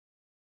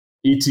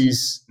It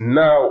is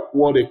now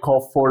what they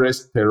call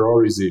forest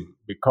terrorism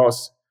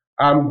because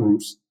armed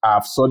groups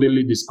have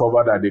suddenly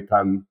discovered that they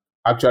can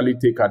actually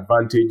take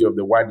advantage of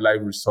the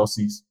wildlife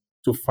resources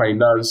to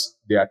finance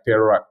their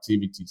terror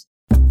activities.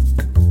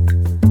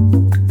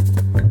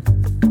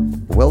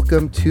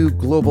 Welcome to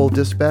Global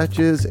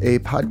Dispatches, a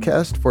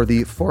podcast for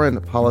the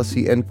foreign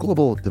policy and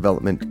global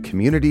development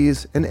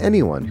communities and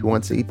anyone who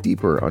wants a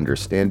deeper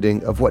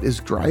understanding of what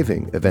is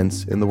driving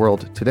events in the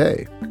world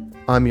today.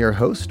 I'm your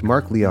host,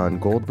 Mark Leon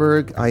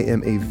Goldberg. I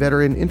am a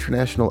veteran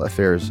international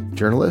affairs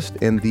journalist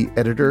and the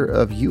editor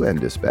of UN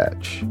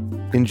Dispatch.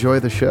 Enjoy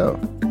the show.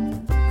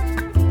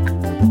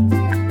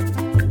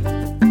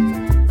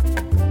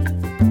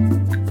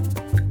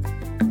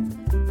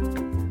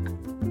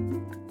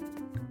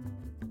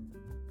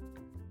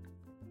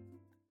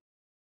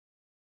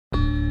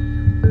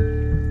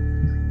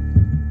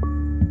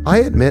 I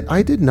admit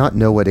I did not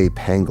know what a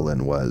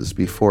pangolin was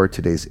before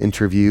today's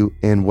interview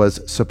and was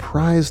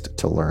surprised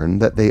to learn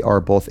that they are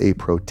both a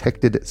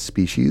protected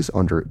species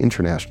under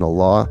international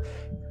law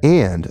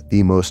and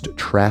the most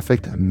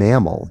trafficked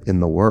mammal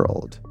in the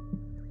world.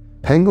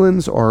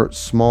 Pangolins are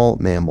small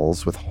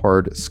mammals with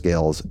hard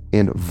scales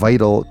and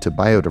vital to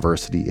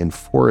biodiversity in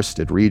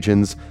forested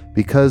regions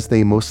because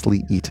they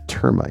mostly eat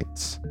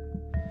termites.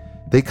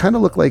 They kind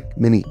of look like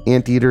mini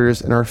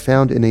anteaters and are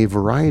found in a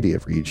variety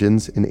of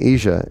regions in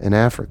Asia and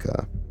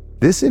Africa.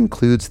 This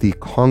includes the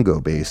Congo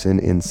Basin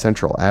in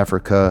Central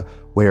Africa,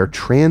 where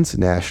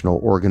transnational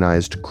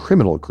organized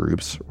criminal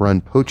groups run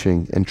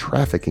poaching and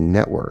trafficking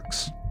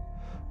networks.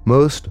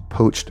 Most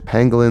poached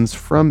pangolins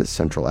from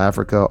Central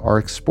Africa are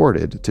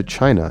exported to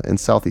China and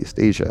Southeast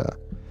Asia.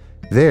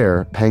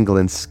 There,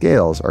 pangolin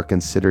scales are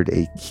considered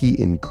a key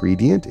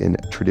ingredient in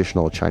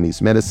traditional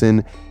Chinese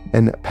medicine,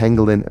 and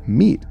pangolin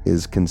meat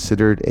is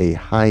considered a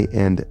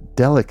high-end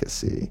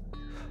delicacy.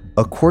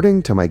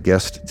 According to my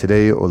guest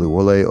today,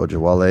 Oluwole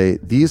Ojewale,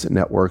 these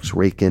networks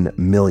rake in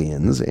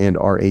millions and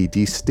are a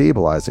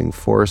destabilizing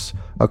force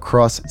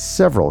across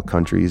several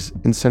countries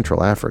in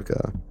Central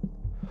Africa.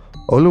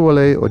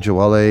 Oluwole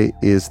Ojewale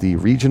is the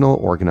Regional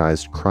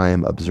Organized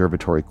Crime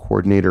Observatory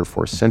Coordinator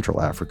for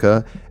Central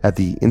Africa at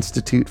the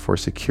Institute for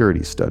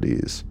Security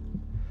Studies.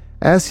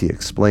 As he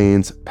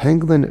explains,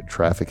 pangolin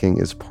trafficking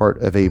is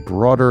part of a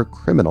broader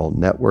criminal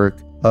network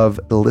of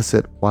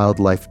illicit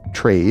wildlife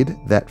trade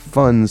that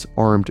funds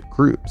armed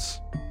groups.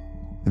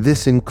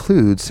 This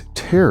includes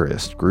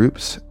terrorist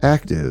groups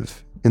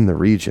active in the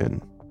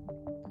region.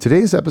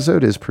 Today's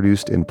episode is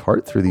produced in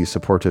part through the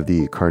support of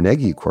the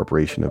Carnegie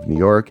Corporation of New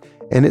York,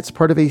 and it's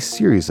part of a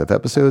series of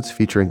episodes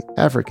featuring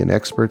African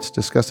experts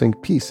discussing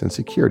peace and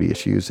security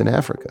issues in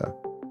Africa.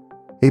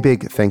 A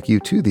big thank you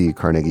to the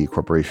Carnegie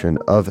Corporation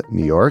of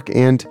New York,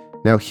 and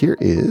now here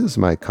is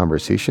my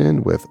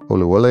conversation with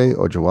Oluwole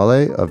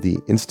Ojewale of the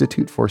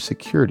Institute for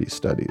Security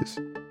Studies.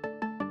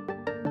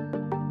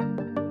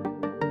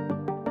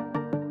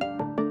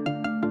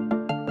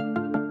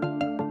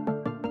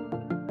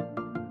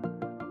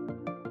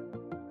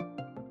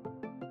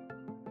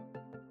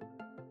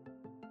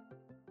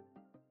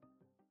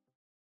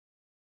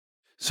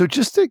 So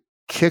just to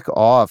kick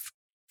off,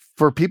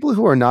 for people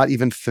who are not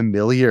even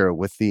familiar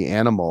with the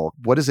animal,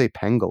 what is a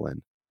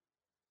pangolin?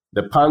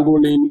 The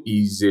pangolin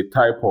is a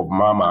type of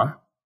mammal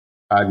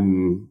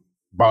and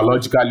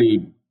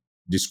biologically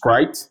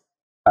described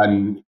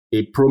and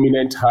a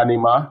prominent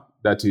animal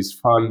that is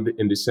found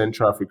in the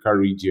Central Africa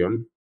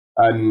region.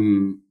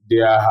 And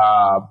there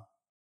are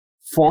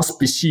 4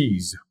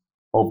 species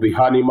of the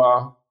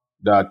animal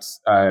that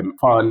are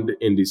found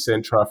in the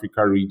Central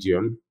Africa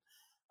region.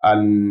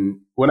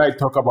 And when I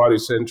talk about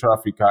Central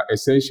Africa,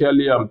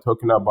 essentially I'm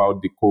talking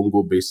about the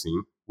Congo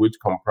Basin, which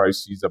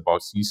comprises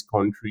about 6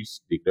 countries: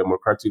 the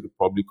Democratic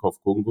Republic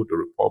of Congo, the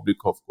Republic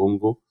of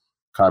Congo,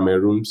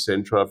 Cameroon,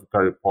 Central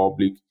African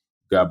Republic,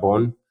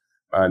 Gabon,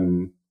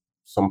 and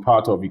some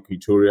part of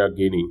Equatorial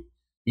Guinea.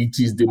 It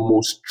is the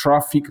most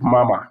trafficked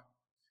mammal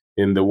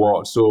in the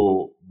world.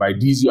 So by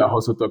this, you are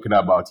also talking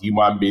about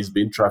human beings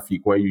being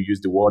trafficked when you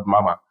use the word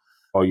mammal,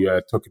 or you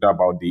are talking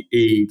about the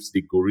apes,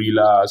 the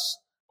gorillas,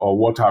 or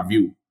what have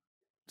you.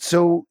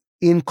 So,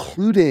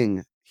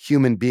 including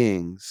human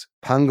beings,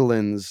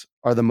 pangolins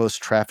are the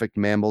most trafficked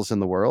mammals in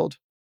the world?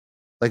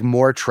 Like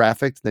more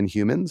trafficked than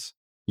humans?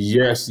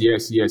 Yes.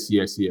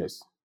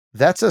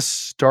 That's a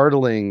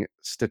startling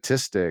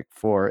statistic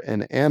for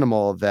an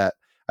animal that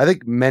I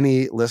think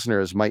many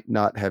listeners might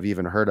not have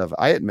even heard of.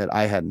 I admit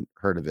I hadn't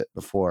heard of it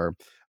before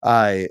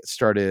I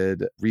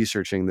started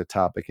researching the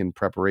topic in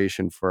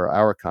preparation for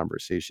our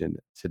conversation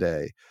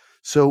today.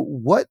 So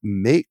what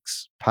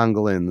makes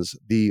pangolins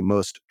the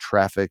most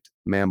trafficked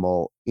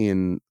mammal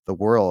in the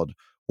world?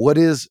 What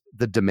is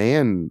the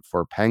demand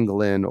for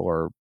pangolin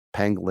or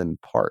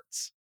pangolin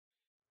parts?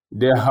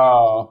 There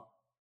are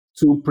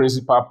 2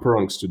 principal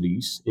prongs to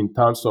this in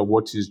terms of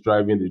what is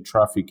driving the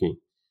trafficking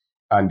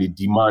and the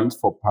demand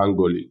for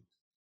pangolin.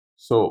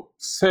 So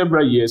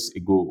several years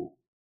ago,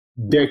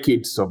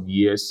 decades of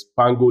years,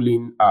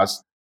 pangolin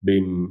has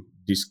been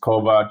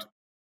discovered.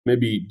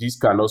 Maybe this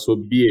can also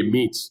be a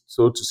myth,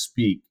 so to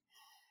speak.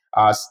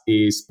 as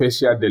a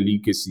special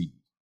delicacy,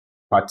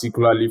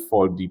 particularly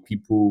for the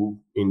people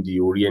in the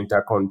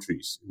Oriental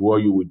countries,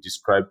 what you would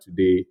describe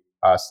today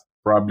as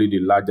probably the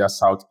larger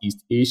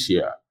Southeast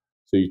Asia.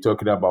 So you're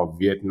talking about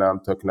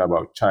Vietnam, talking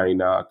about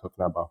China,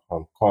 talking about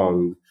Hong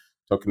Kong,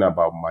 talking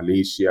about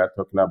Malaysia,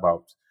 talking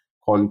about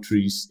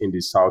countries in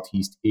the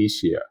Southeast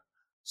Asia.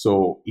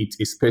 So it's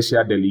a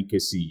special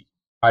delicacy.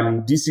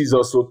 And this is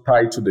also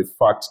tied to the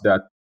fact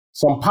that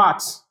some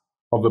parts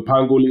of the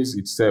pangolins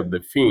itself, the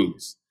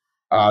fins,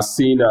 are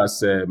seen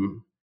as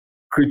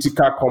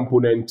critical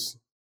component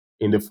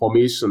in the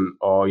formation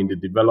or in the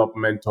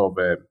development of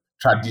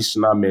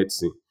traditional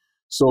medicine.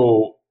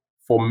 So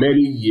for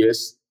many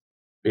years,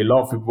 a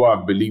lot of people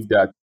have believed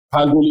that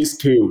pangolin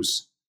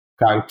scales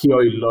can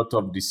cure a lot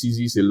of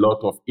diseases, a lot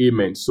of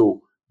ailments.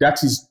 So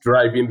that is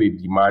driving the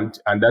demand.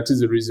 And that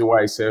is the reason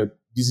why I said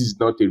this is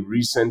not a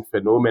recent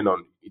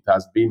phenomenon. It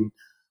has been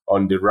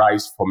on the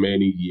rise for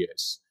many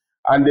years.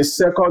 And the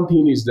second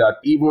thing is that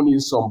even in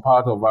some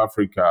part of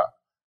Africa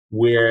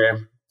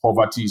where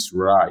poverty is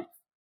rife,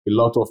 a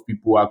lot of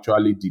people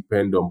actually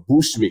depend on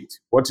bushmeat.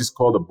 What is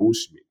called a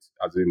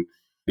bushmeat, as in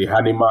the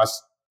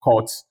animals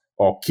caught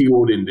or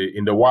killed in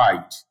the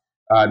wild.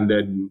 And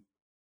then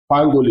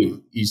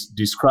pangolin is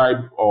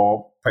described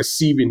or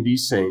perceived in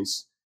this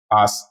sense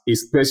as a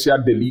special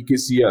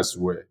delicacy as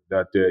well,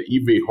 that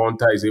if a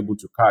hunter is able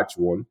to catch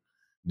one,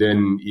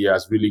 then he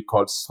has really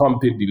caught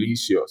something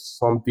delicious,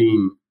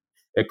 something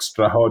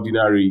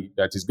extraordinary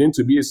that is going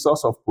to be a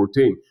source of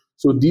protein.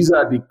 So these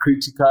are the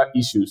critical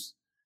issues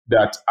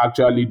that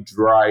actually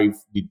drive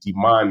the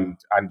demand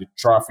and the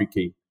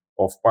trafficking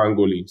of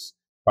pangolins,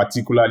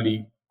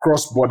 particularly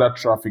cross-border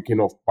trafficking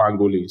of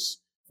pangolins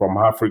from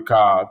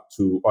Africa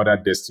to other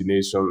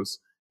destinations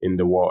in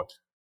the world.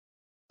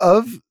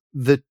 Of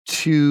the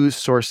two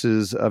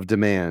sources of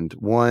demand,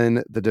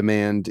 one, the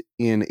demand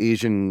in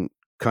Asian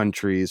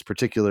countries,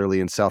 particularly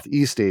in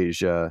Southeast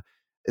Asia,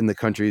 in the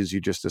countries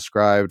you just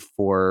described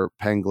for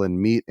pangolin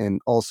meat,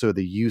 and also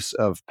the use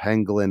of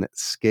pangolin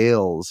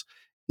scales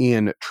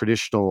in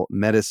traditional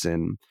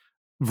medicine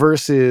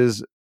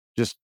versus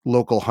just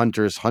local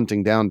hunters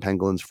hunting down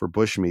pangolins for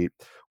bushmeat,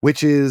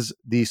 which is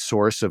the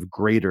source of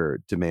greater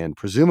demand.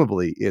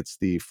 Presumably, it's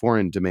the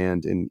foreign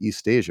demand in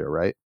East Asia,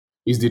 right?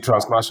 Is the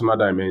transnational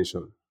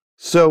dimension.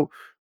 So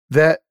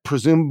that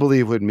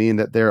presumably would mean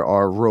that there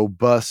are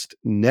robust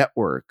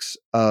networks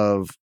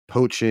of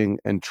poaching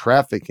and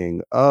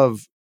trafficking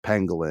of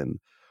pangolin.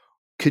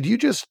 Could you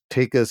just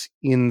take us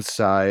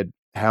inside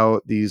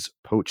how these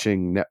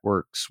poaching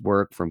networks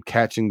work, from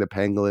catching the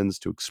pangolins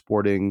to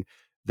exporting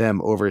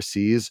them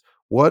overseas?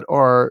 What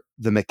are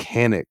the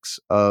mechanics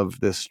of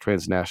this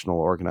transnational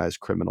organized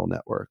criminal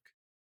network?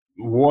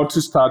 What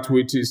to start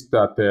with is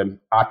that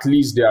at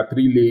least there are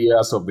three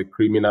layers of the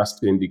criminal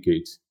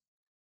syndicate.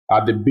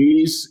 At the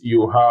base,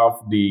 you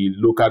have the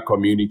local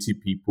community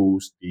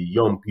peoples, the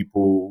young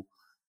people,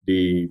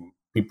 the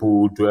people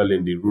who dwell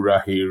in the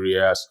rural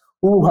areas,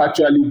 who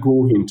actually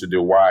go into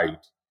the wild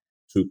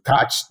to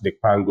catch the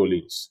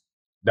pangolins.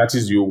 That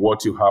is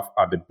what you have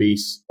at the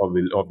base of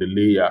the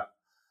layer.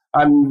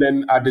 And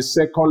then at the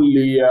second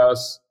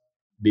layers,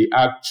 the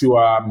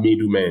actual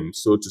middlemen,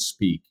 so to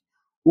speak,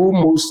 who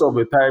most of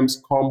the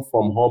times come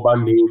from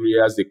urban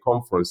areas, they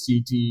come from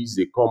cities,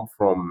 they come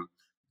from,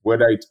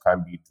 whether it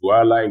can be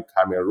Douala in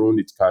Cameroon,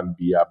 it can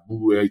be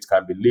Abuja, it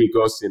can be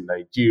Lagos in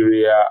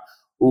Nigeria,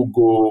 who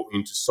go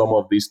into some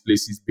of these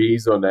places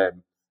based on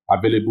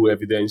available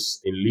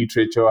evidence in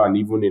literature and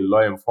even in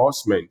law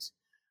enforcement.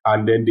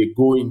 And then they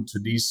go into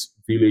these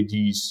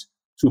villages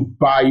to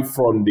buy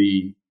from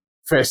the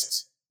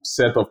first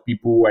set of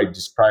people who I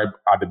described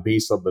at the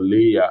base of the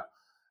layer.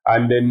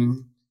 And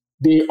then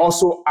they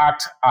also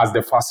act as the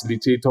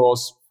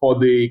facilitators for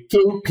the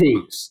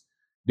kingpins.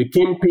 The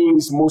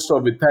kingpins most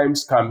of the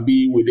times can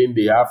be within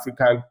the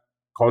African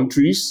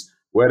countries,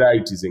 whether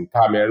it is in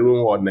Cameroon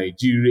or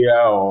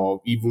Nigeria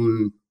or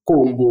even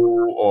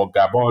Congo or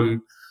Gabon,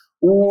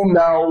 who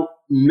now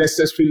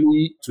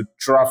necessarily to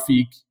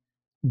traffic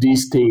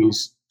these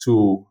things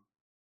to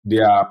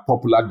their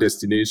popular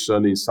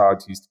destination in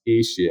Southeast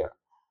Asia.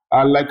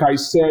 And like I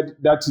said,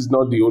 that is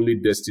not the only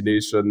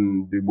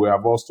destination. We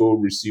have also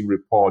received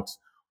reports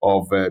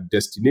of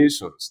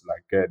destinations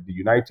like the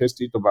United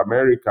States of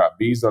America,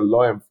 based on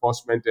law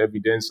enforcement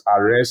evidence,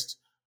 arrest,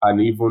 and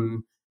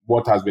even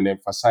what has been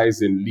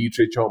emphasized in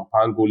literature on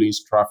pangolins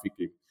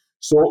trafficking.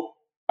 So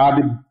at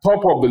the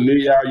top of the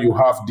layer, you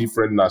have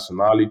different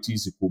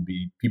nationalities. It could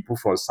be people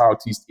from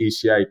Southeast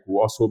Asia. It could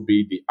also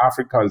be the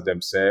Africans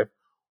themselves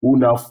who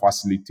now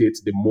facilitate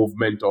the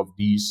movement of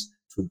these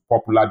to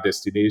popular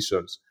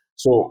destinations.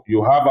 So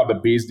you have at the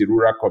base the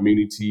rural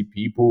community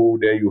people,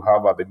 then you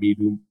have at the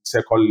middle,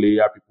 second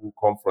layer, people who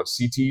come from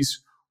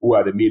cities, who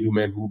are the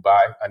middlemen who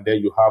buy, and then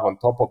you have on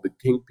top of the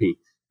kingpin,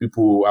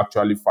 people who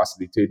actually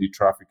facilitate the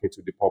trafficking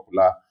to the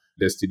popular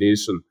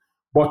destination.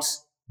 But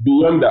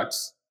beyond that,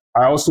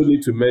 I also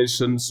need to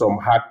mention some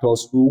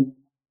actors who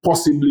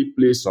possibly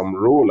play some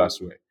role as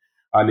well.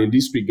 And in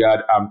this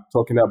regard, I'm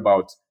talking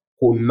about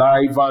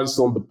connivance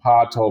on the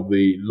part of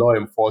the law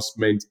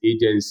enforcement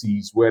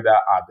agencies, whether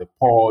at the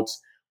ports,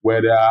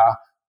 whether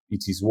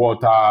it is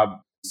water,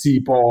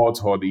 seaport,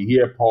 or the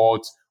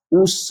airport,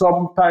 who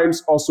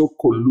sometimes also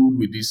collude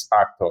with these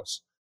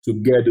actors to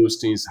get those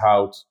things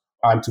out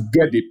and to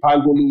get the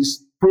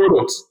pangolins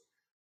products,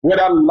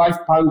 whether live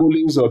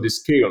pangolins or the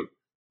scale,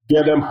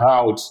 get them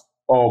out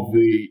of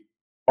the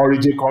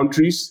origin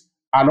countries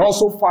and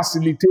also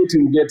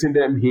facilitating getting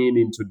them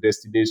into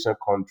destination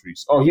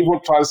countries or even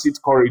transit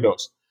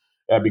corridors.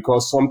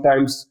 Because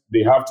sometimes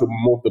they have to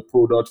move the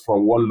product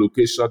from one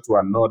location to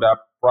another,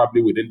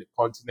 probably within the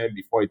continent,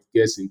 before it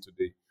gets into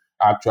the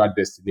actual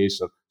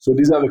destination. So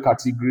these are the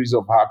categories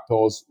of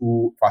actors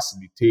who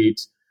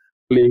facilitate,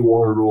 play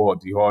one role or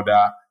the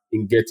other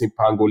in getting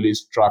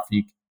pangolins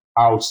trafficked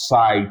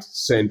outside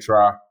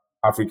Central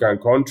African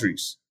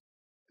countries.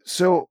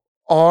 So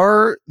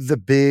are the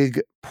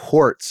big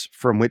ports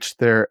from which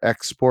they're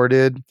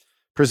exported,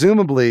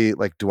 presumably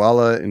like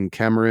Douala in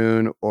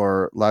Cameroon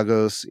or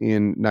Lagos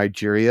in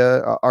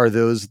Nigeria, are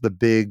those the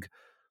big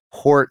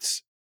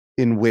ports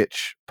in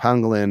which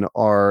pangolin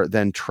are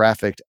then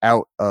trafficked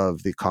out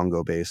of the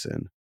Congo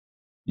Basin?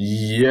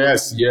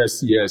 Yes.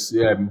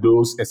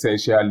 Those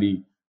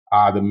essentially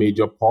are the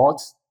major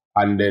ports.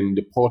 And then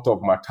the port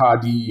of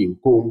Matadi in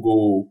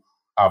Congo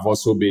have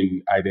also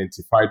been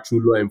identified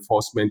through law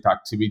enforcement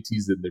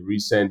activities in the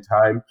recent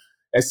time.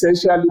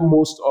 Essentially,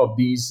 most of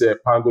these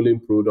pangolin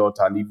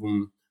products and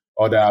even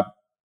other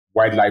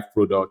wildlife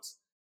products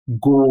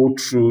go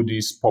through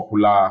this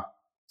popular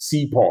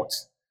seaport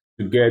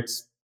to get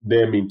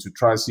them into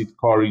transit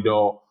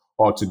corridor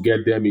or to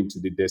get them into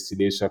the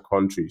destination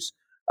countries.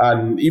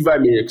 And if I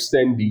may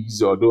extend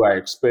these, although I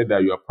expect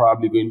that you are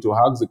probably going to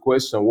ask the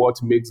question,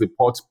 what makes the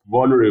port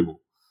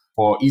vulnerable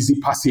for easy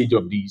passage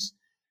of these?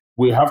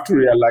 We have to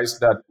realize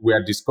that we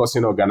are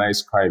discussing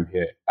organized crime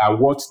here. And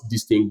what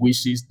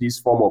distinguishes this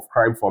form of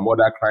crime from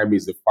other crime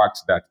is the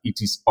fact that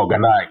it is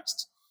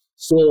organized.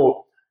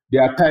 So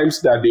there are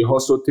times that they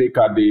also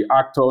the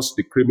actors,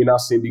 the criminal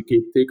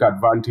syndicate, take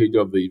advantage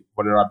of the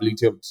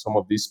vulnerability of some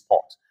of these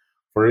ports.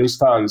 For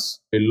instance,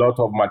 a lot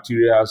of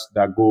materials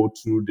that go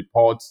through the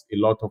ports, a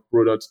lot of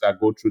products that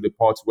go through the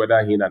ports, whether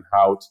in and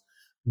out,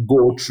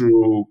 go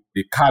through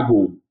the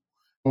cargo.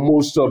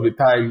 Most of the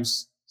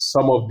times,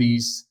 some of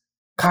these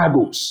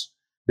cargoes,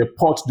 the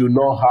ports do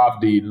not have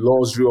the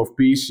luxury of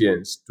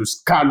patience to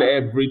scan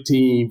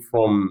everything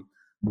from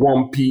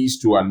one piece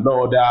to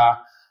another.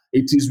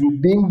 It is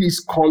within this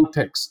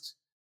context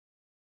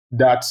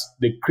that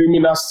the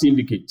criminal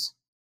syndicate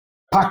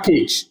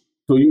package,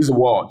 to use the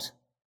word,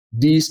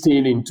 these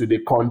things into the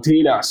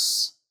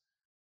containers.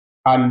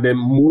 And then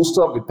most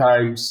of the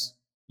times,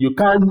 you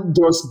can't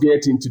just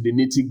get into the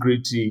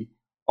nitty-gritty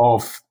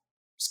of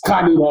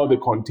scanning all the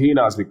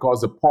containers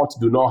because the ports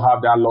do not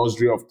have that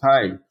luxury of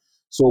time.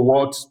 So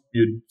what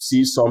you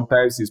see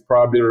sometimes is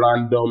probably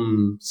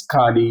random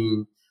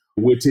scanning.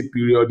 Waiting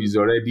period is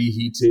already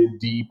hitting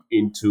deep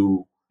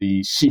into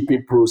the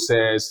shipping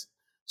process.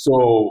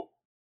 So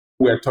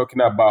we're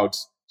talking about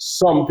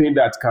something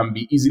that can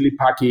be easily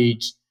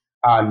packaged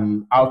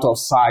and out of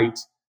sight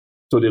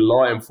to the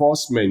law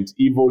enforcement,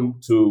 even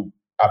to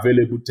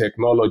available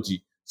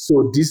technology.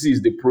 So this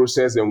is the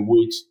process in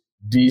which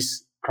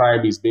this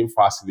crime is being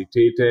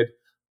facilitated.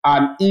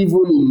 And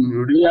even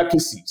in rare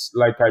cases,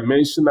 like I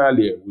mentioned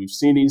earlier, we've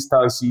seen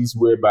instances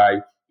whereby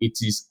it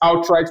is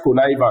outright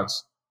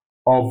connivance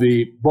of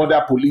the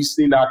border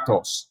policing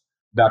actors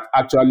that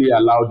actually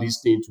allow this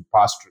thing to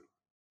pass through.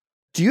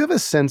 Do you have a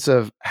sense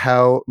of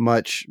how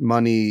much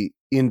money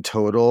in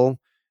total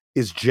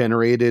is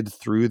generated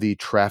through the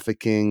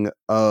trafficking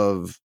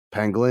of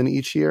pangolin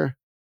each year?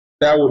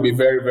 That would be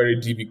very, very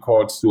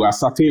difficult to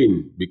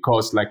ascertain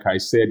because, like I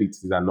said, it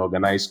is an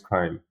organized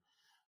crime.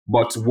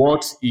 But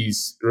what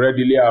is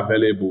readily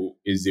available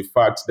is the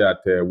fact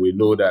that we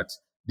know that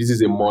this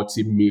is a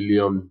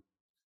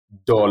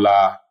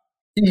multi-million-dollar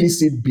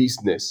illicit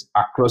business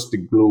across the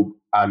globe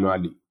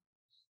annually.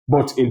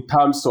 But in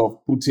terms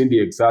of putting the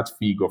exact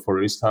figure,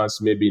 for instance,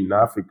 maybe in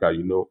Africa,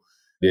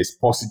 there's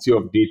paucity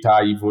of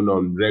data even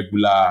on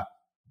regular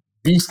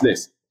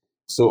business.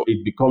 So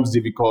it becomes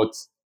difficult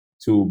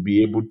to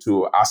be able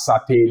to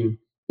ascertain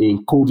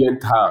in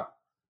cogent term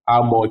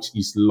how much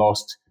is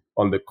lost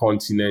on the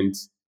continent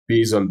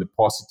based on the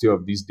paucity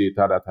of this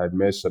data that I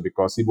mentioned,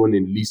 because even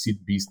in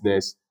illicit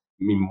business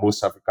in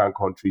most African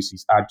countries,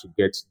 it's hard to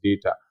get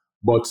data.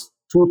 But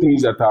two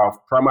things that are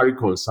of primary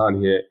concern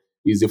here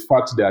is the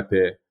fact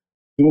that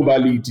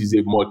globally it is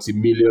a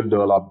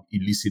multi-million-dollar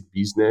illicit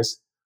business.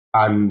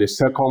 And the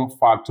second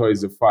factor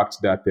is the fact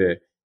that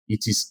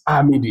it is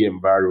harming the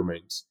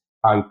environment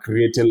and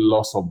creating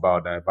loss of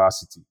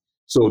biodiversity.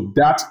 So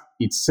that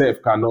itself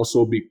can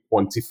also be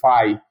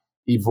quantified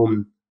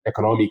even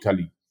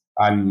economically.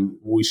 And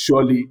we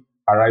surely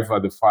arrive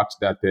at the fact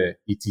that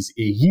it is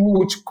a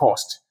huge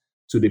cost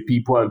to the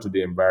people and to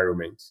the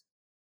environment.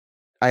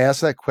 I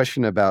asked that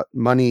question about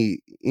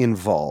money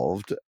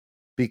involved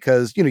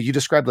because, you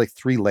described like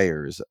three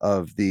layers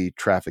of the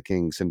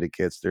trafficking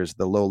syndicates. There's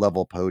the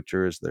low-level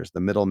poachers, there's the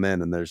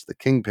middlemen, and there's the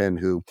kingpin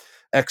who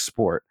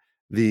export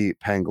the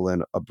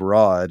pangolin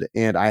abroad.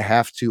 And I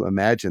have to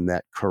imagine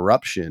that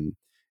corruption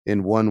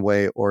in one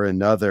way or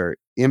another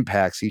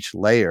impacts each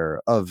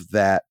layer of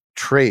that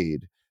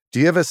trade. Do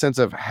you have a sense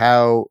of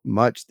how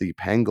much the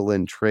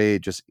pangolin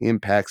trade just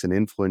impacts and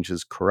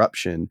influences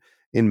corruption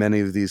in many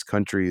of these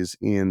countries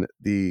in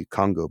the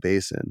Congo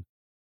Basin?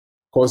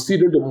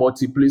 Consider the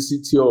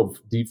multiplicity of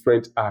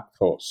different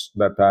actors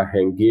that are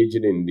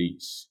engaging in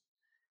this.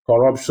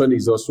 Corruption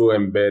is also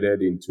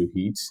embedded into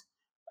it.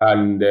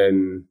 And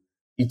then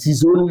it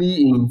is only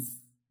in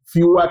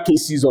fewer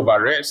cases of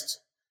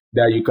arrest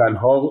that you can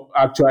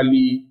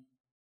actually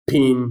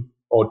pin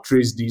or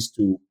trace this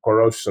to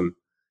corruption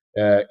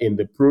in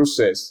the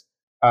process.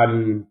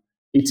 And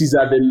it is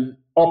at the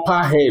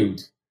upper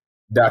end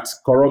that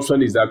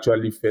corruption is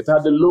actually felt.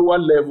 At the lower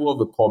level of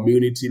the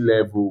community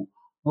level,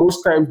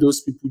 most times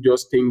those people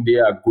just think they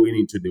are going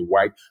into the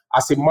white.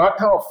 As a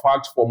matter of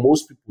fact, for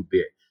most people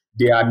there,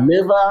 they are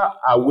never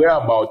aware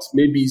about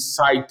maybe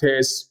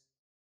CITES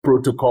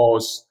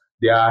protocols.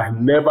 They are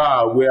never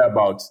aware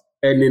about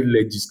any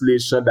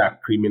legislation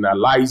that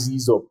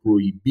criminalizes or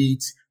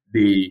prohibits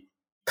the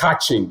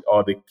catching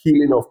or the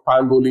killing of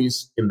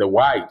pangolins in the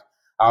wild.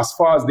 As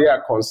far as they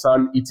are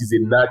concerned, it is a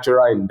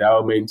natural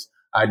endowment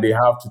and they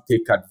have to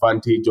take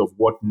advantage of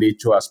what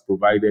nature has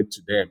provided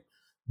to them.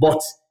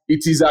 But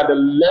it is at the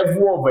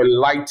level of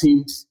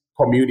enlightened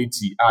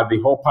community, at the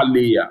upper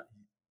layer,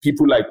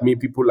 people like me,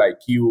 people like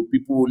you,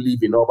 people who live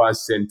in urban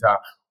center,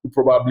 who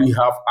probably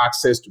have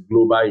access to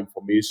global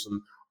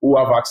information, who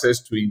have access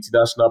to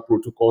international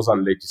protocols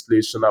and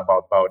legislation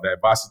about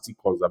biodiversity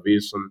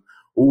conservation,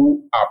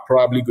 who are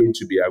probably going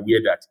to be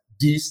aware that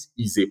this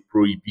is a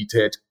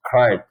prohibited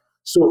crime.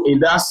 So in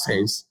that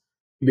sense,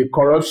 the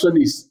corruption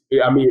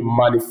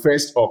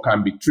manifest or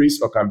can be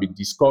traced or can be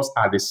discussed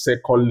at the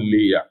second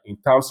layer in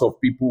terms of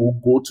people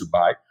who go to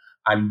buy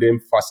and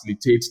then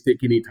facilitate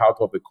taking it out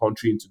of the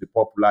country into the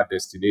popular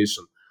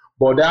destination.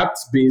 But that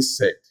being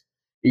said,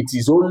 it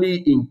is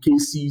only in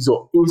cases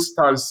or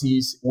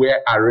instances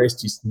where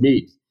arrest is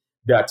made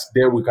that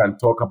then we can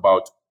talk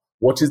about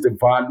what is the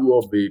value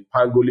of the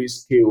pangolin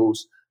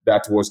scales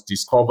that was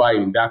discovered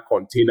in that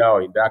container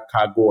or in that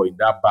cargo or in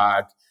that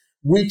bag,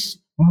 which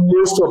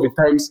most of the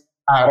times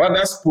are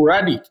rather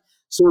sporadic.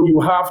 So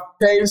you have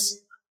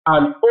tens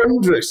and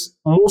hundreds,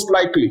 most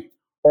likely,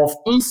 of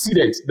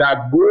incidents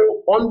that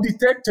go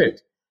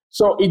undetected.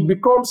 So it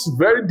becomes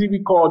very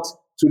difficult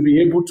to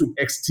be able to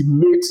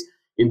estimate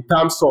in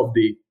terms of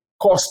the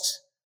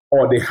cost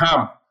or the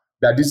harm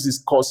that this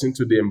is causing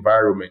to the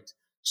environment.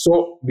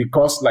 So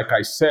because, like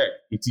I said,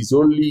 it is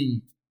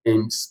only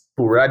in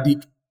sporadic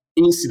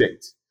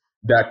incidents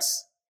that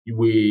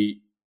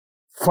we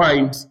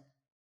find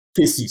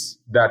cases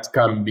that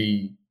can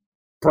be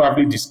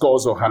probably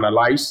discussed or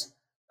analyzed.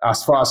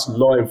 As far as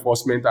law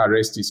enforcement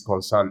arrest is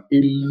concerned, a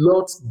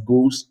lot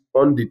goes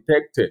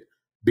undetected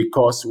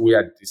because we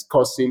are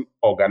discussing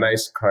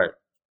organized crime,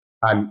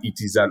 and it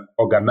is an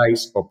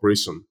organized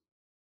operation.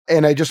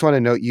 And I just want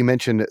to note, you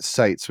mentioned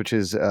CITES, which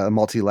is a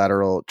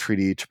multilateral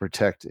treaty to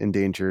protect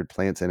endangered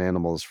plants and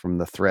animals from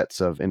the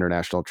threats of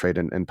international trade,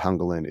 and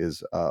pangolin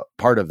is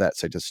part of that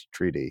CITES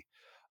treaty.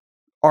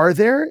 Are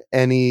there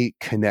any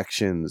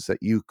connections that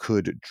you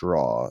could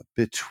draw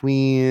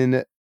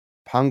between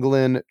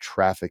pangolin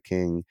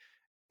trafficking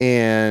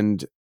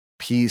and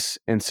peace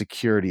and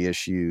security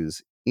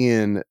issues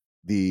in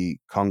the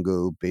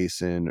Congo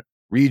Basin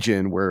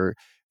region, where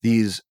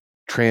these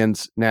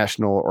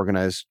transnational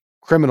organized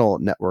criminal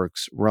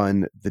networks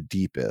run the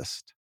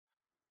deepest?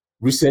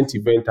 Recent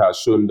event has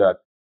shown that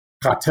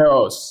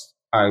cartels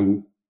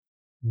and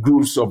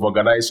groups of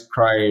organized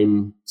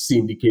crime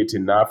syndicate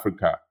in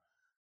Africa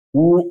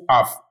who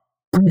have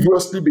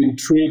previously been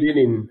trading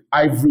in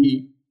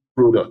ivory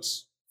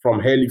products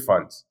from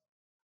elephants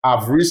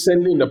have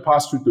recently, in the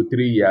past 2 to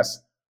 3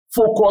 years,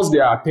 focused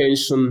their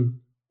attention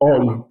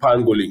on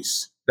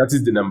pangolins. That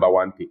is the number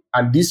one thing.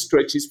 And this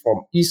stretches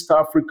from East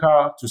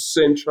Africa to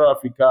Central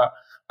Africa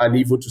and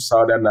even to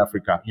Southern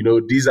Africa.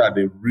 These are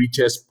the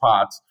richest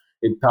parts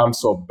in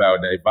terms of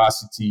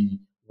biodiversity,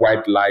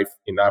 wildlife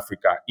in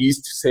Africa,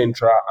 East,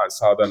 Central, and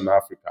Southern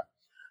Africa.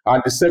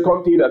 And the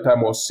second thing that I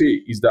must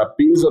say is that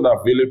based on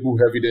available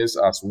evidence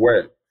as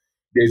well,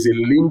 there's a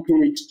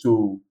linkage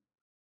to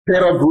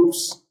terror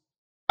groups,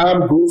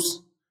 armed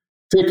groups,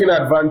 taking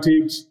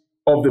advantage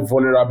of the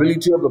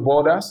vulnerability of the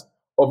borders,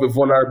 of the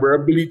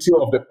vulnerability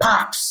of the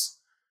parks,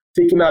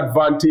 taking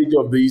advantage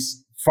of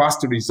these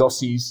vast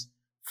resources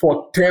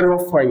for terror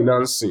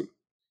financing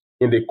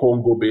in the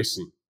Congo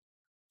Basin.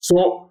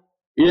 So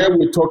here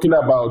we're talking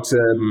about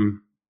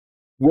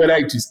whether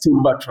it is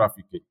timber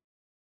trafficking,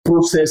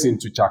 process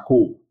into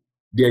charcoal.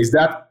 There is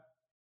that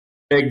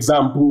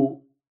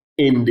example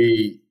in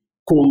the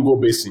Congo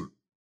Basin,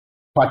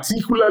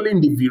 particularly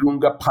in the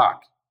Virunga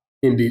Park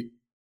in the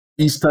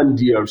Eastern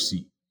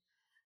DRC.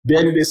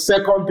 Then the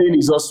second thing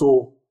is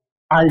also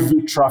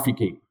ivory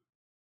trafficking.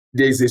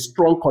 there is a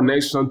strong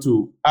connection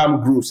to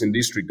armed groups in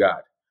this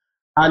regard.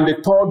 And the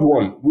third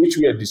one, which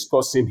we are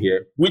discussing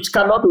here, which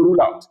cannot be ruled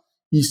out,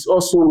 is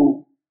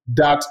also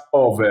that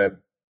of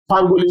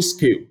Pangolin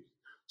scale.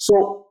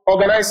 So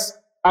organized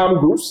armed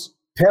groups,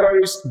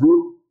 terrorist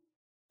group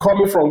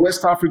coming from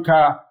West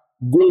Africa,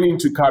 going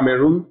into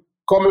Cameroon,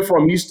 coming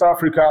from East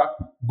Africa,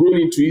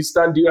 going into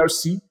Eastern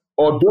DRC,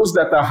 or those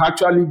that are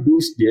actually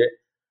based there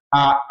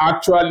are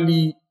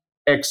actually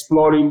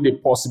exploring the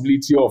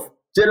possibility of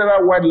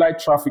general wildlife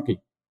trafficking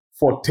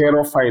for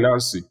terror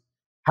financing.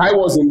 I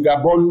was in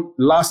Gabon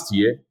last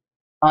year,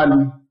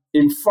 and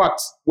in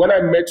fact, when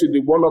I met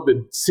with one of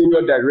the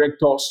senior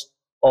directors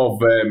of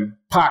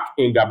PAC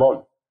in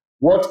Gabon,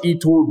 what he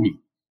told me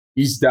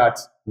is that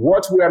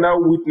what we are now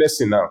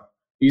witnessing now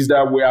is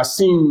that we are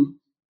seeing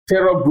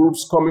terror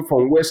groups coming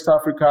from West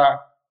Africa,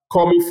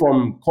 coming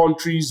from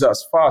countries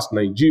as far as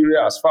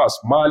Nigeria, as far as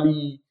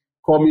Mali,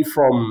 coming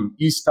from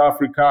East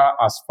Africa,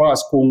 as far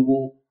as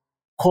Congo,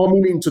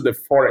 coming into the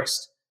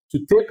forest to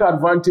take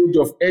advantage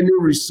of any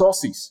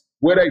resources,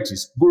 whether it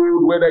is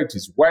gold, whether it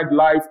is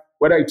wildlife,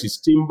 whether it is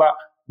timber,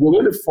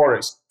 within the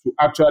forest to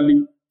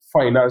actually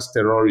finance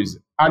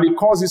terrorism. And he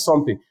causes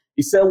something.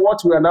 He said what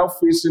we are now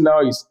facing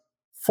now is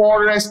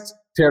forest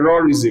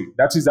terrorism.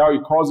 That is how he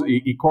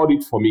called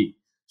it for me.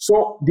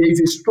 So there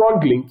is a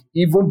strong link,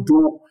 even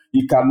though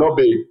it cannot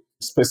be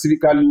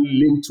specifically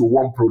linked to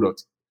one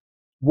product.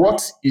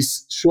 What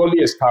is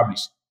surely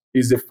established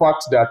is the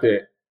fact that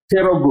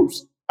terror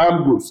groups,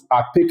 armed groups,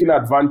 are taking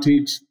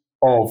advantage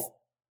of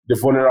the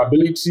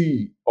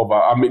vulnerability of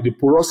the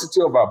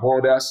porosity of our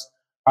borders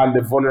and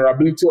the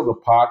vulnerability of the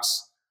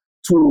parks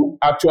to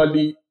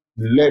actually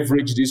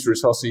leverage these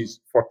resources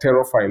for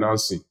terror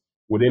financing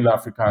within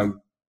African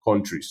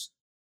countries.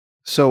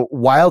 So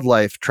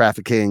wildlife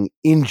trafficking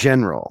in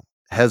general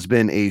has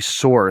been a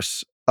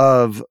source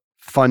of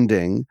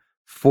funding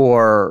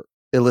for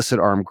illicit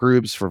armed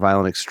groups, for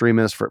violent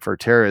extremists, for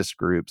terrorist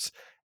groups.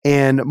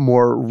 And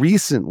more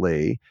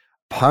recently,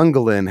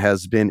 pangolin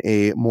has been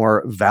a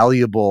more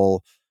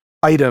valuable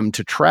item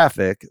to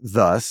traffic.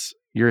 Thus,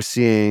 you're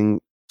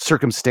seeing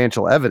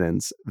circumstantial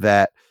evidence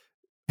that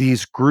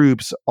these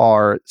groups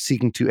are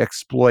seeking to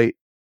exploit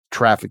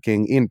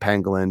trafficking in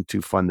pangolin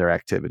to fund their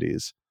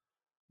activities.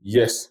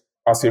 Yes.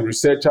 As a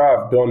researcher,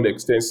 I've done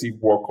extensive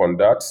work on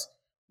that,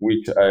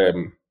 which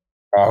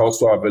are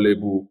also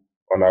available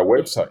on our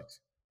website.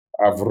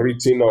 I've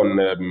written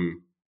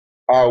on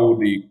how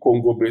the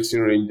Congo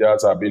Basin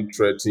Rangers have been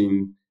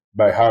threatened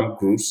by armed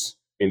groups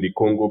in the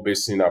Congo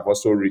Basin. I've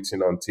also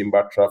written on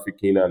timber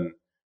trafficking and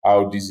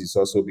how this is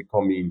also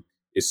becoming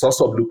a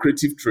source of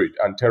lucrative trade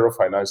and terror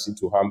financing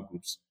to armed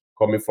groups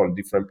coming from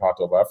different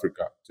parts of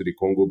Africa to the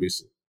Congo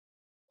Basin.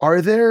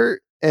 Are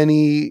there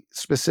any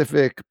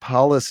specific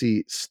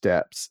policy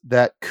steps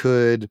that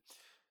could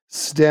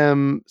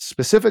stem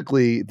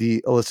specifically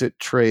the illicit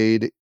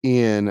trade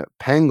in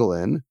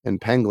pangolin and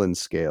pangolin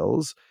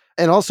scales,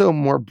 and also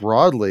more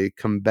broadly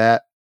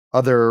combat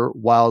other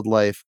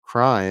wildlife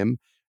crime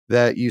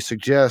that you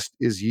suggest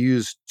is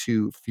used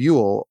to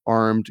fuel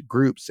armed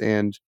groups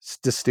and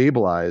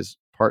destabilize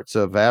parts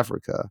of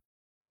Africa?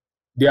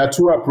 There are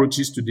two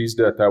approaches to this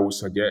that I would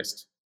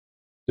suggest.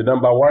 The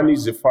number one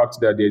is the fact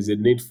that there's a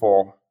need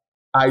for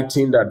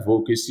heightened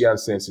advocacy and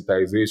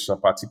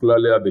sensitization,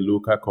 particularly at the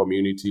local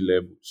community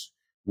levels,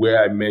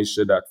 where I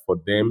mentioned that for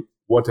them,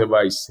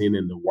 whatever is seen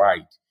in the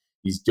wild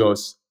is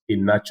just a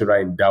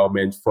natural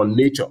endowment from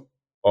nature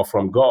or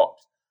from God.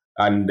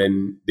 And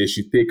then they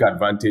should take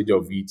advantage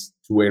of it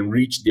to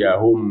enrich their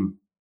own,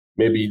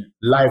 maybe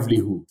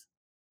livelihood,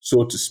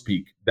 so to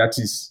speak. That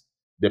is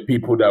the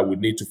people that we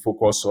need to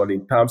focus on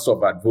in terms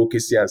of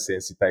advocacy and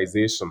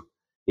sensitization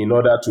in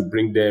order to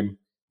bring them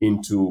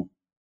into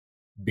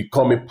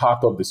becoming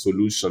part of the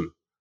solution.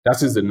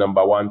 That is the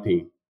number one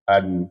thing.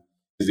 And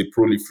there's a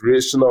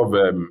proliferation of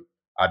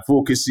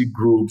advocacy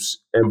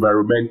groups,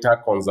 environmental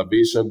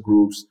conservation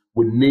groups.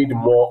 We need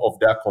more of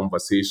that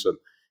conversation,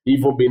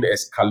 even being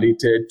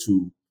escalated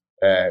to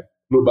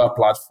global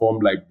platform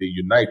like the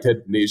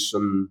United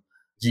Nations,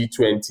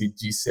 G20,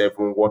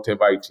 G7,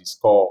 whatever it is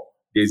called.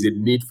 There's a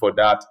need for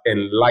that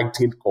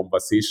enlightened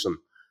conversation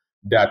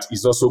that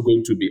is also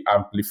going to be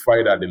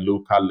amplified at the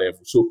local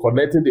level. So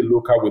connecting the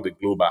local with the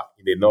global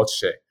in a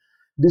nutshell.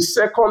 The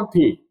second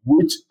thing,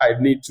 which I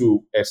need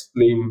to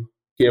explain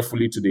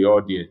carefully to the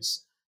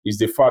audience, is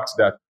the fact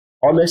that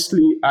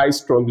honestly, I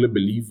strongly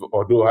believe,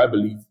 although I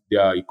believe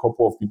there are a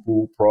couple of people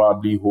who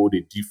probably hold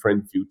a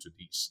different view to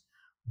this,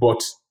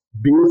 but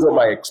based on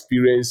my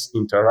experience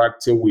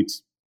interacting with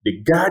the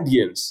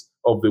guardians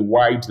of the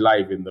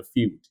wildlife in the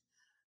field,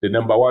 the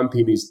number one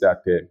thing is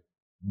that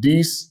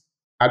this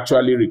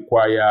actually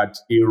required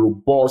a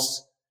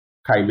robust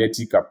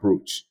kinetic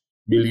approach,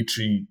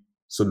 military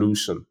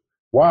solution.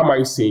 Why am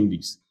I saying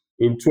this?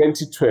 In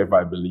 2012,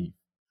 I believe,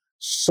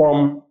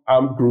 some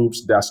armed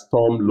groups that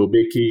stormed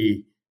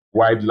Lobeke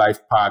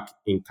Wildlife Park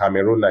in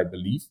Cameroon, I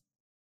believe,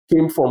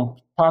 came from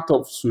part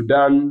of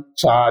Sudan,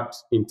 Chad,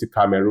 into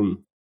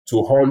Cameroon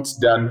to hunt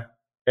down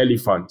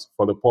elephants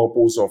for the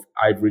purpose of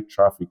ivory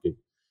trafficking.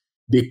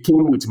 they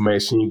came with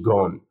machine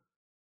gun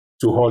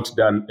to hunt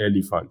down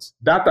elephants.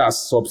 That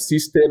has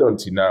subsisted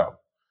until now.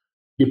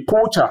 The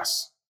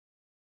poachers,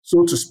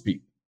 so to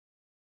speak,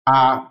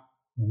 are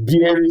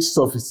very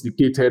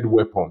sophisticated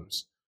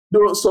weapons.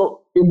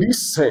 So in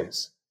this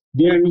sense,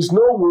 there is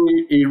no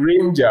way a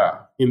ranger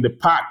in the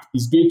park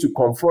is going to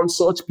confront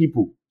such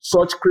people,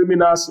 such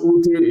criminals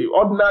with an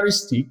ordinary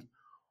stick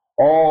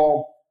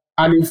or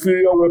an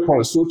inferior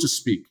weapon, so to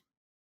speak.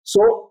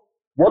 So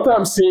what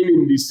I'm saying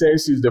in this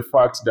sense is the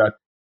fact that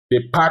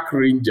the park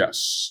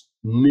rangers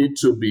need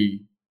to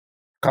be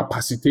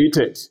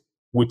capacitated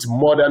with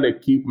modern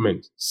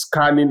equipment,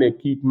 scanning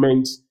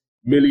equipment,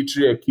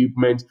 military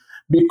equipment,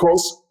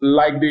 because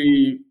like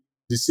the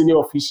senior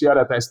official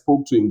that I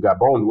spoke to in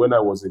Gabon when I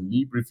was in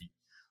Libreville,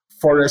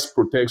 forest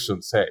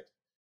protection said,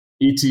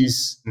 it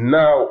is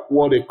now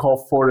what they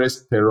call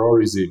forest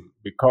terrorism,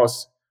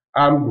 because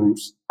armed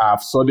groups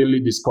have suddenly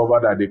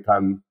discovered that they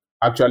can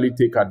actually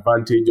take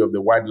advantage of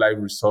the wildlife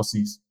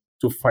resources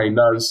to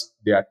finance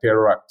their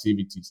terror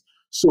activities.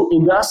 So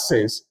in that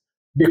sense,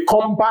 the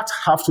combat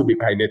have to be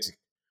kinetic.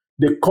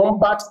 The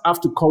combat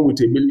have to come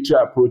with a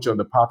military approach on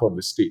the part of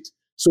the state.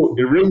 So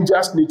the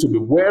rangers need to be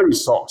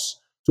well-resourced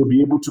to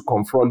be able to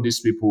confront these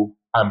people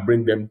and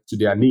bring them to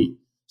their knee.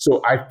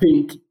 So I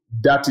think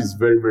that is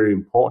very, very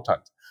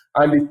important.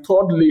 And the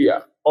third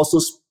layer also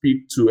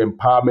speaks to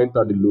empowerment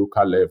at the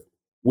local level,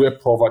 where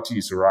poverty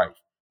is rife,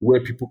 where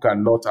people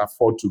cannot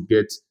afford to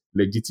get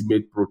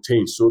legitimate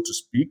protein, so to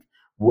speak,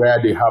 where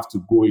they have to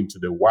go into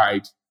the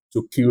wild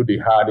to kill the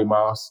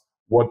animals,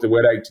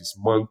 whether it is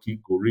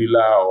monkey,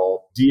 gorilla,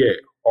 or deer,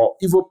 or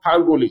even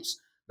pangolins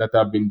that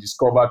have been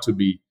discovered to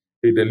be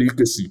a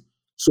delicacy.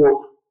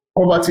 So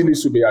poverty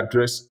needs to be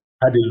addressed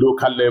at the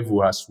local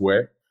level as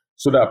well,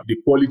 so that the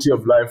quality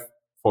of life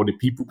for the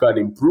people can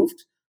improve.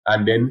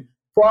 And then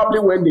probably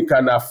when they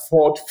can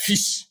afford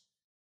fish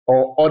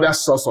or other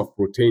source of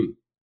protein,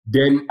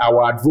 then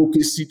our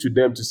advocacy to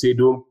them to say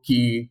don't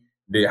kill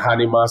the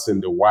animals in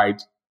the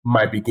wild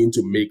might begin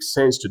to make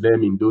sense to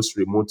them in those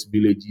remote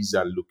villages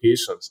and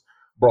locations.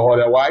 But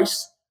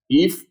otherwise,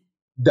 if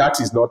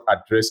that is not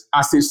addressed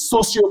as a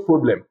social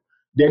problem,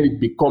 then it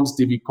becomes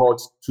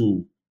difficult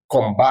to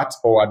combat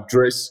or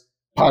address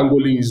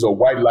pangolins or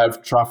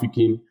wildlife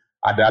trafficking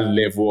at that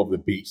level of the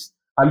base.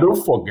 And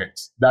don't forget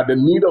that the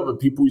need of the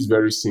people is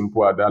very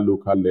simple at that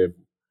local level.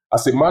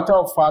 As a matter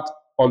of fact,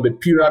 on the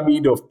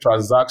pyramid of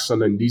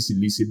transaction and this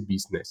illicit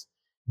business,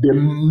 they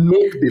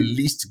make the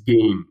least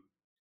gain.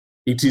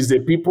 It is the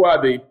people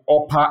at the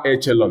upper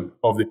echelon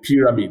of the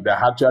pyramid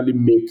that actually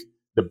make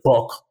the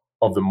bulk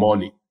of the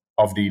money,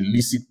 of the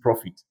illicit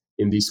profit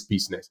in this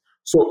business.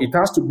 So it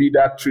has to be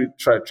that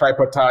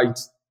tripartite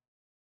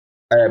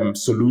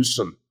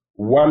solution.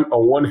 One,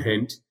 on one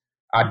hand,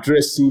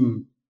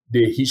 addressing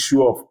the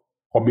issue of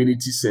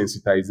community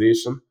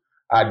sensitization.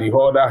 At the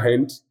other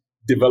hand,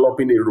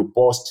 developing a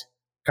robust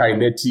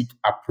kinetic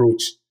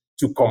approach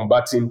to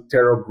combating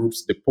terror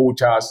groups, the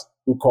poachers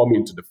who come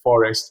into the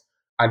forest.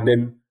 And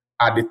then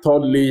at the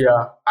third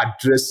layer,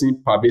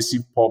 addressing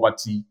pervasive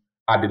poverty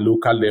at the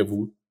local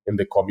level in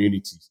the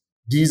communities.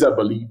 These, I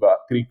believe, are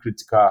three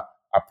critical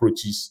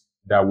approaches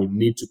that we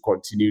need to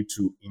continue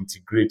to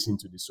integrate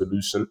into the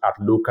solution at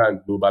local and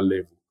global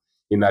level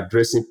in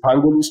addressing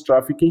pangolin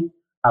trafficking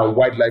and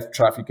wildlife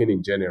trafficking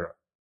in general.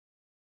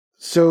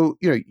 So,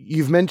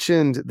 you've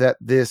mentioned that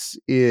this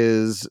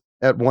is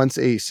at once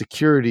a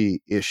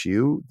security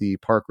issue. The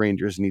park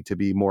rangers need to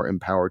be more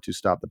empowered to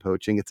stop the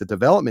poaching. It's a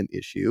development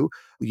issue.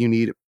 You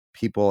need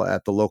people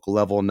at the local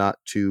level not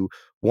to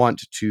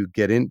want to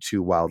get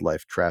into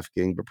wildlife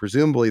trafficking, but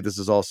presumably this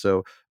is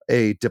also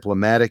a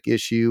diplomatic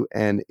issue,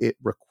 and it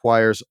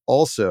requires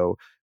also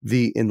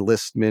the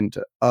enlistment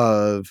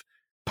of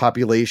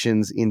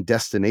populations in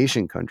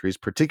destination countries,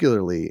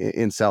 particularly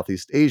in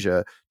Southeast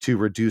Asia, to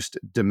reduce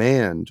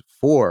demand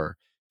for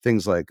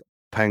things like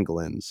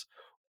pangolins.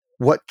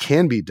 What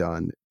can be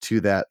done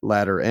to that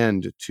latter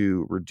end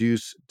to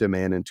reduce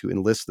demand and to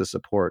enlist the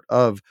support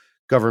of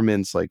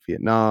governments like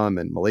Vietnam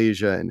and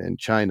Malaysia and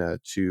China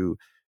to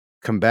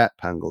combat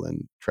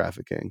pangolin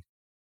trafficking?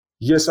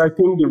 Yes, I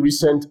think the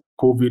recent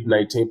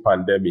COVID-19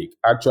 pandemic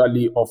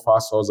actually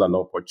offers us an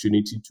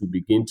opportunity to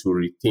begin to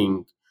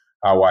rethink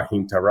our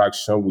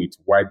interaction with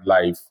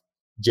wildlife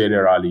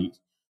generally.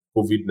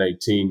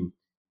 COVID-19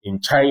 in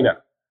China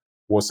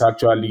was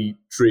actually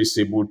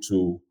traceable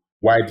to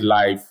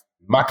wildlife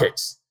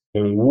markets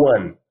in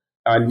Wuhan.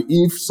 And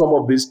if some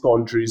of these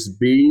countries,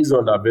 based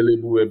on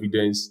available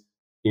evidence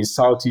in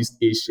Southeast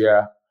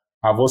Asia,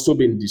 have also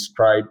been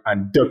described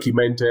and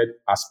documented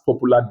as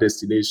popular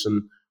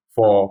destination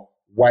for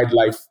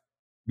wildlife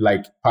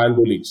like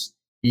pangolins,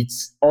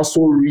 it's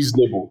also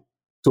reasonable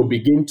to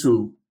begin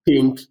to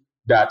think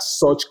that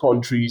such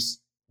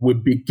countries will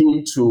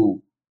begin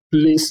to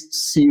place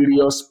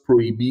serious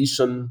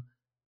prohibition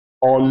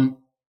on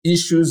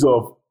issues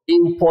of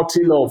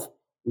importing of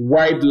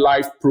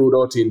wildlife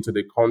products into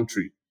the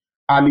country.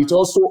 And it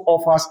also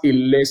offers a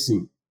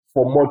lesson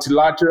for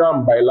multilateral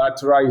and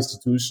bilateral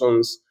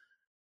institutions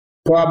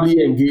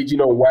probably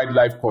engaging on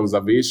wildlife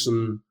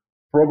conservation,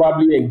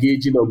 probably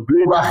engaging on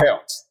global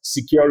health,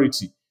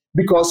 security.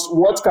 Because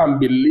what can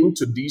be linked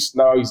to this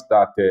now is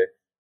that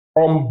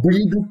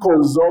unbridled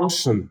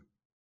consumption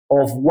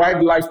of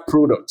wildlife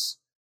products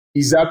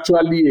is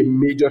actually a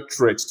major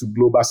threat to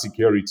global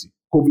security.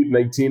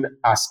 COVID-19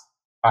 has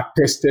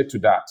attested to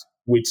that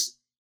with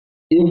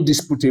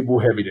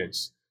indisputable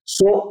evidence.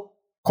 So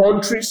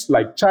countries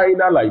like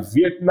China, like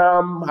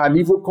Vietnam, and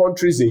even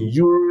countries in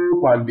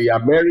Europe and the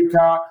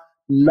America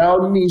now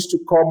needs to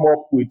come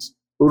up with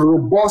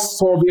robust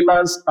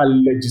surveillance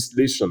and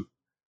legislation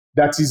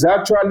that is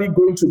actually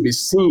going to be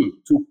seen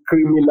to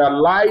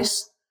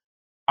criminalize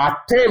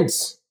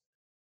attempts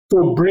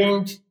to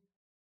bring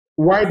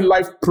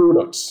wildlife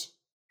products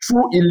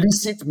through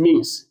illicit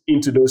means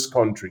into those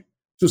countries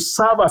to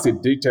serve as a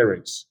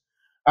deterrent.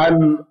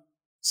 And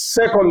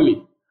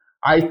secondly,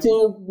 I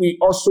think we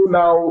also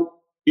now,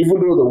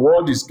 even though the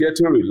world is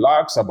getting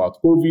relaxed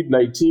about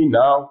COVID-19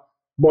 now,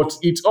 but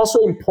it's also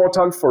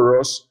important for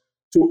us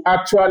to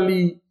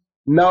actually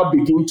now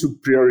begin to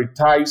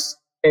prioritize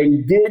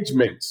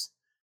engagement,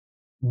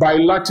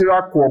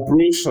 bilateral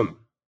cooperation,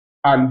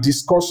 and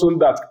discussion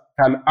that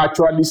can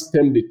actually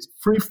stem the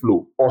free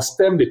flow or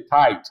stem the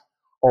tide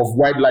of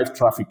wildlife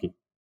trafficking,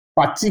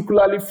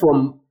 particularly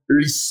from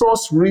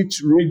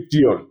resource-rich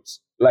regions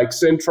like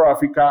Central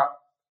Africa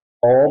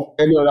or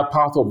any other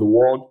part of the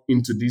world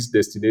into these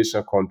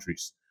destination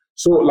countries.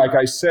 So, like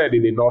I said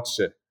in a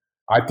nutshell,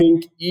 I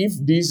think if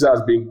this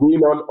has been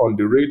going on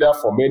the radar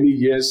for many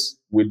years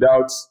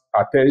without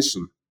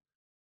attention,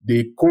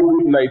 the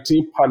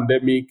COVID-19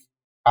 pandemic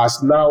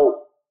has now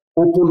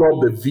opened up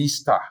the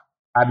vista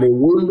and a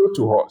window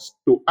to us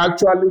to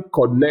actually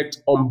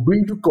connect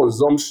unbridled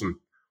consumption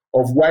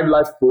of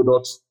wildlife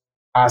products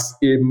as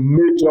a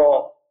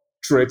major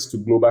threat to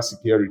global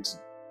security.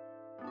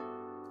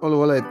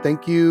 Oluwole,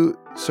 thank you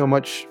so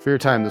much for your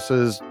time. This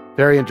was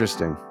very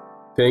interesting.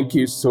 Thank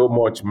you so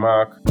much,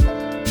 Mark.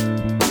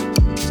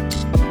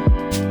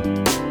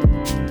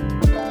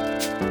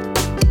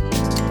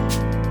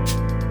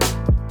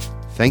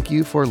 Thank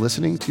you for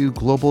listening to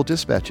Global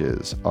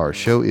Dispatches. Our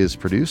show is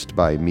produced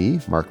by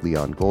me, Mark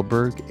Leon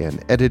Goldberg,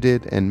 and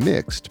edited and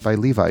mixed by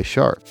Levi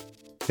Sharp.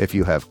 If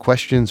you have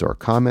questions or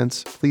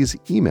comments, please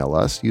email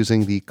us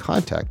using the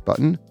contact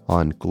button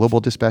on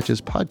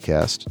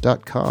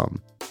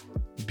globaldispatchespodcast.com.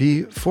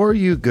 Before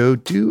you go,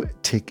 do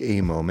take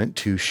a moment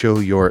to show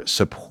your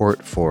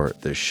support for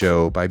the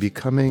show by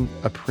becoming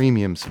a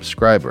premium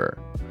subscriber.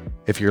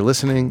 If you're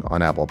listening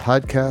on Apple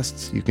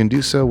Podcasts, you can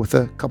do so with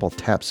a couple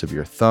taps of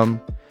your thumb.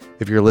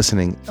 If you're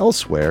listening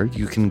elsewhere,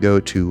 you can go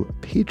to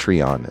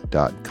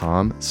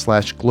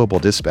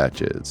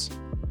patreon.com/globaldispatches.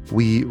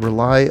 We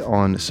rely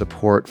on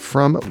support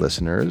from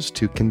listeners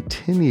to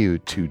continue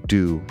to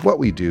do what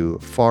we do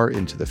far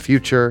into the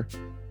future,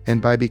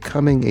 and by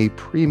becoming a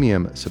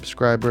premium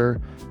subscriber,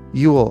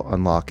 you will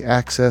unlock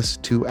access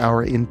to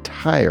our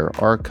entire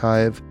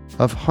archive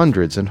of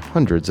hundreds and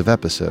hundreds of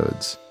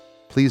episodes.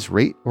 Please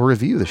rate or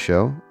review the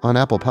show on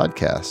Apple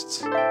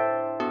Podcasts.